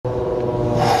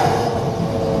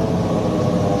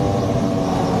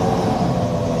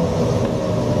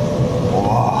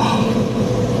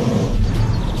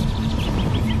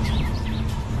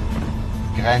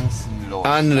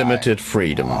Unlimited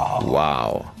freedom.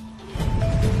 Wow.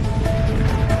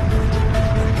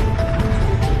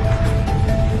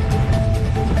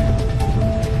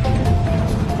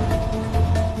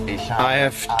 I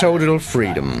have total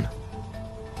freedom.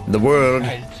 The world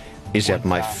is at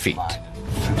my feet.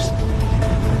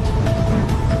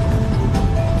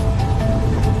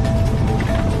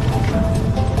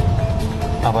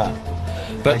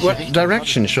 But what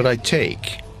direction should I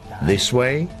take? This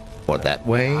way or that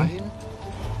way?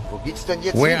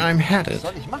 Where I'm headed?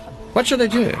 What should I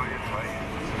do?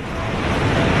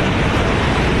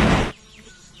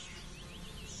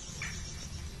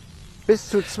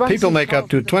 People make up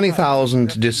to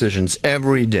 20,000 decisions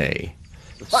every day.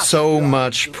 So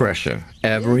much pressure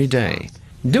every day.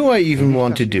 Do I even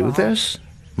want to do this?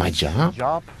 My job?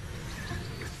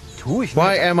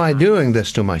 Why am I doing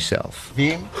this to myself?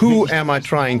 Who am I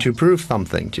trying to prove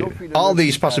something to? All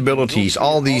these possibilities,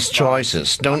 all these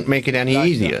choices don't make it any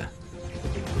easier.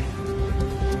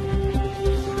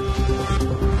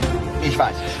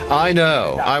 I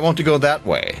know. I want to go that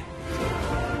way.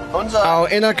 Our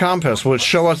inner compass will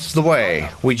show us the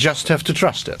way. We just have to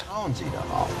trust it.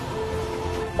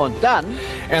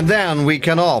 And then we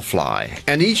can all fly,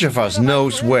 and each of us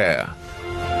knows where.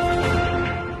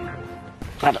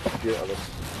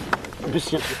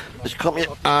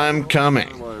 I'm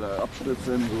coming.